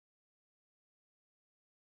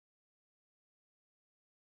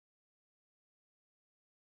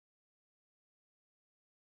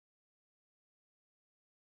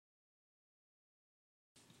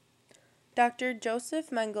Dr. Josef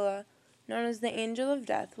Mengele, known as the Angel of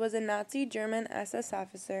Death, was a Nazi German SS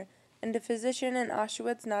officer and a physician in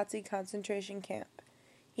Auschwitz Nazi concentration camp.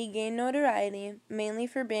 He gained notoriety mainly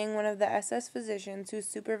for being one of the SS physicians who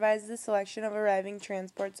supervised the selection of arriving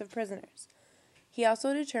transports of prisoners. He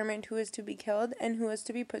also determined who was to be killed and who was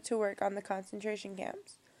to be put to work on the concentration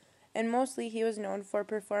camps, and mostly he was known for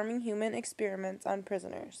performing human experiments on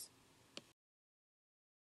prisoners.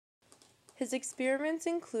 His experiments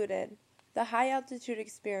included the high-altitude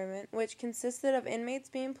experiment, which consisted of inmates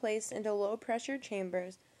being placed into low-pressure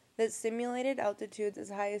chambers that simulated altitudes as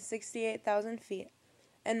high as 68,000 feet,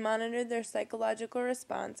 and monitored their psychological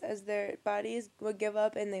response as their bodies would give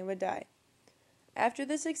up and they would die. After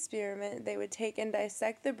this experiment, they would take and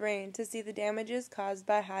dissect the brain to see the damages caused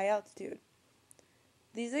by high altitude.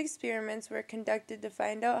 These experiments were conducted to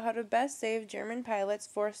find out how to best save German pilots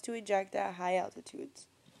forced to eject at high altitudes.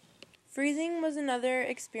 Freezing was another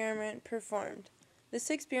experiment performed. This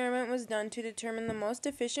experiment was done to determine the most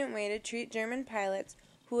efficient way to treat German pilots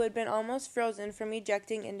who had been almost frozen from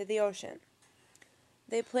ejecting into the ocean.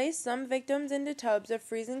 They placed some victims into tubs of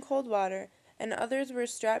freezing cold water, and others were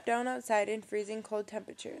strapped down outside in freezing cold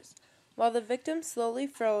temperatures. While the victims slowly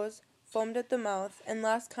froze, foamed at the mouth, and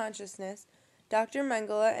lost consciousness, Dr.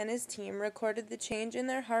 Mengele and his team recorded the change in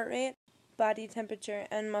their heart rate, body temperature,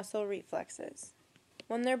 and muscle reflexes.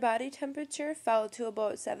 When their body temperature fell to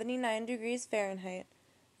about 79 degrees Fahrenheit,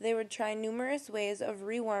 they would try numerous ways of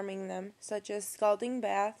rewarming them, such as scalding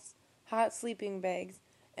baths, hot sleeping bags,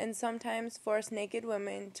 and sometimes force naked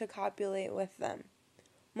women to copulate with them.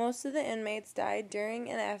 Most of the inmates died during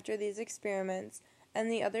and after these experiments,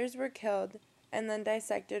 and the others were killed and then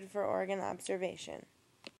dissected for organ observation.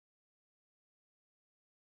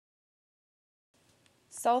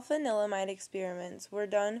 Sulfanilamide experiments were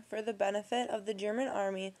done for the benefit of the German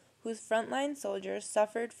army whose frontline soldiers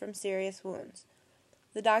suffered from serious wounds.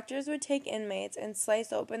 The doctors would take inmates and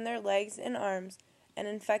slice open their legs and arms and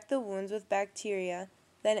infect the wounds with bacteria,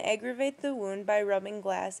 then aggravate the wound by rubbing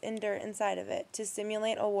glass and dirt inside of it to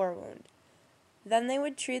simulate a war wound. Then they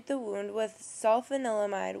would treat the wound with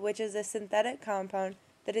sulfanilamide, which is a synthetic compound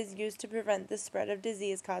that is used to prevent the spread of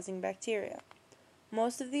disease-causing bacteria.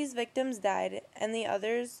 Most of these victims died, and the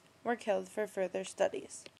others were killed for further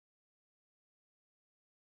studies.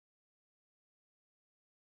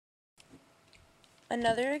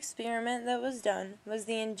 Another experiment that was done was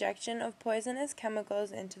the injection of poisonous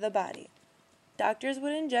chemicals into the body. Doctors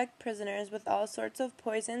would inject prisoners with all sorts of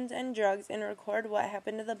poisons and drugs and record what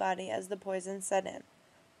happened to the body as the poison set in.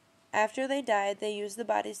 After they died, they used the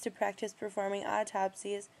bodies to practice performing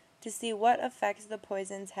autopsies to see what effects the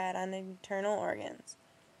poisons had on internal organs.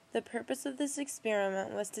 The purpose of this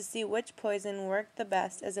experiment was to see which poison worked the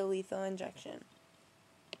best as a lethal injection.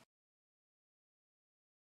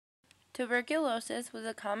 Tuberculosis was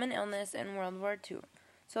a common illness in World War II,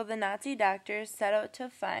 so the Nazi doctors set out to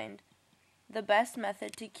find the best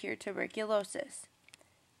method to cure tuberculosis.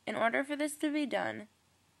 In order for this to be done,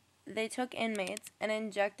 they took inmates and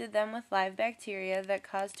injected them with live bacteria that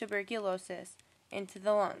caused tuberculosis into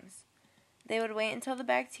the lungs. They would wait until the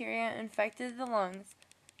bacteria infected the lungs,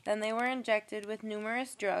 then they were injected with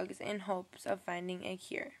numerous drugs in hopes of finding a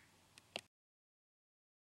cure.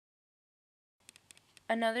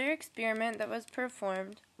 Another experiment that was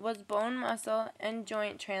performed was bone, muscle, and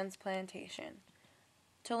joint transplantation,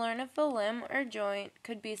 to learn if a limb or joint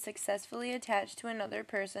could be successfully attached to another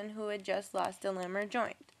person who had just lost a limb or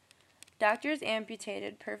joint. Doctors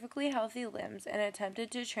amputated perfectly healthy limbs and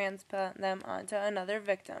attempted to transplant them onto another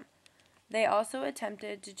victim. They also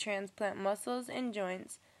attempted to transplant muscles and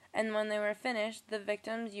joints, and when they were finished, the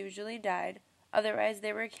victims usually died, otherwise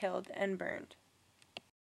they were killed and burned.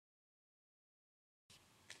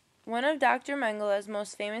 One of Dr. Mengele's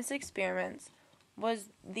most famous experiments was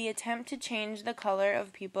the attempt to change the color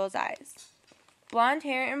of people's eyes. Blonde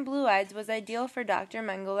hair and blue eyes was ideal for Dr.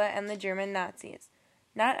 Mengele and the German Nazis.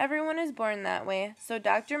 Not everyone is born that way, so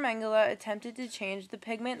Dr. Mengele attempted to change the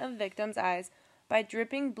pigment of victims' eyes by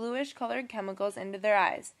dripping bluish-colored chemicals into their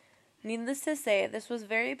eyes. Needless to say, this was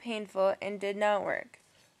very painful and did not work,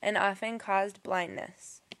 and often caused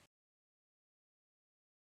blindness.